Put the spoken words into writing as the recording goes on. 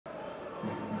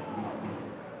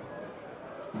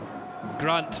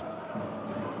Grant.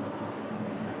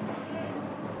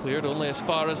 Cleared only as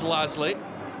far as Lasley.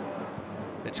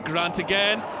 It's Grant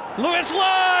again. Louis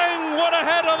Laing! What a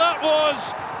header that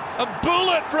was! A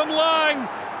bullet from Laing,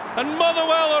 and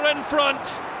Motherwell are in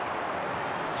front.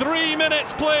 3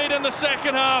 minutes played in the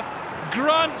second half.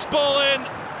 Grant's ball in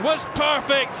was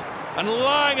perfect, and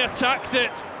Laing attacked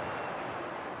it.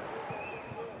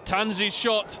 Tansi's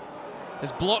shot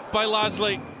is blocked by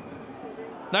Lasley.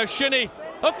 Now Shinnie.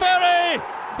 Ofere!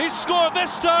 He's scored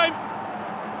this time.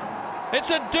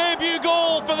 It's a debut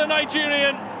goal for the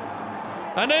Nigerian.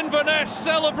 And Inverness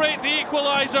celebrate the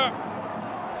equaliser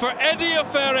for Eddie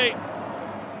Ofere.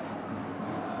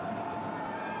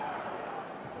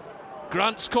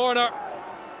 Grant's corner.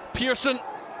 Pearson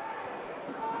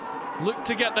looked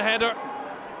to get the header.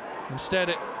 Instead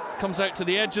it comes out to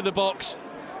the edge of the box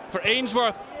for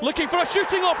Ainsworth, looking for a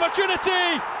shooting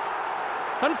opportunity.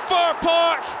 And Fir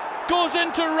Park goes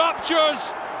into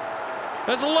raptures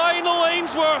as Lionel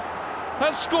Ainsworth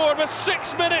has scored with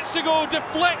 6 minutes to go,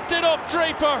 deflected off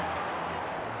Draper.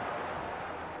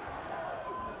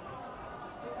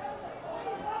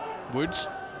 Woods.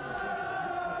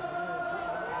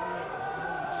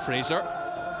 Fraser.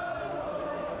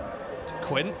 To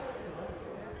Quinn.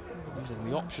 Using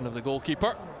the option of the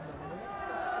goalkeeper.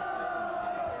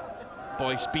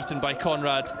 Boyce beaten by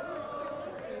Conrad.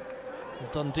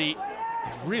 Dundee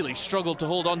have really struggled to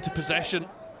hold on to possession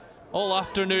all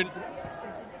afternoon.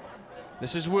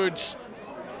 This is Woods.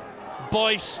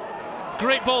 Boyce.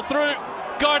 Great ball through.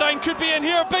 Gardyne could be in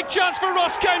here. Big chance for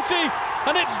Ross County.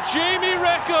 And it's Jamie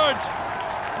Reckord,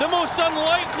 the most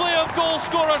unlikely of goal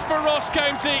scorers for Ross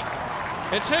County.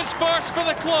 It's his first for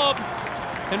the club.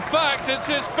 In fact, it's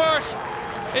his first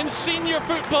in senior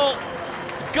football.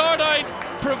 Gardyne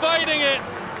providing it,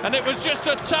 and it was just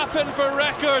a tap-in for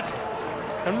Reckord.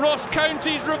 And Ross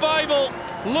County's revival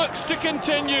looks to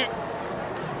continue.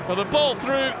 Well, the ball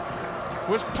through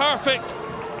was perfect.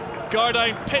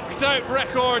 Gardyne picked out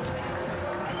Reckord.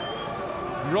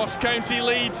 Ross County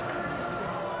lead.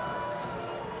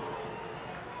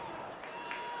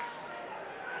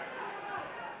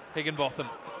 Higginbotham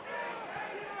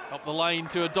up the line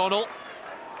to O'Donnell.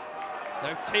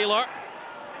 Now Taylor.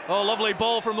 Oh, lovely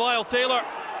ball from Lyle Taylor.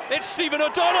 It's Stephen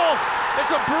O'Donnell.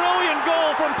 It's a brilliant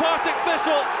goal from Partick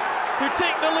Thistle, who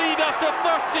take the lead after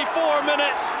 34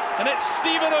 minutes. And it's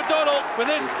Stephen O'Donnell with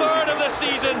his third of the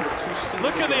season.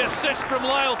 Look at the assist from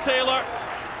Lyle Taylor.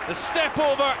 The step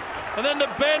over, and then the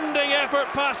bending effort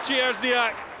past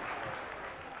Cierzniak.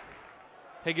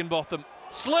 Higginbotham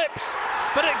slips,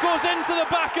 but it goes into the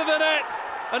back of the net.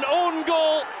 An own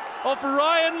goal of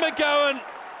Ryan McGowan.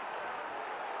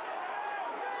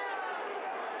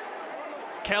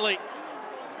 Kelly.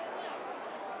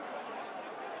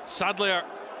 Sadlier.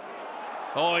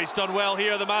 Oh, he's done well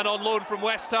here, the man on loan from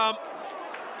West Ham.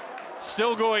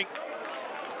 Still going.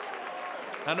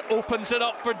 And opens it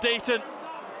up for Dayton,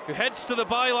 who heads to the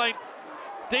byline.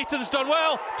 Dayton's done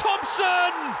well.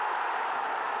 Thompson!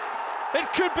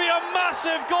 It could be a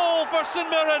massive goal for St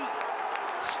Mirren.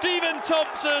 Stephen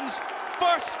Thompson's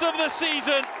first of the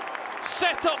season,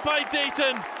 set up by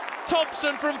Dayton.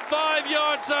 Thompson from 5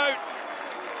 yards out.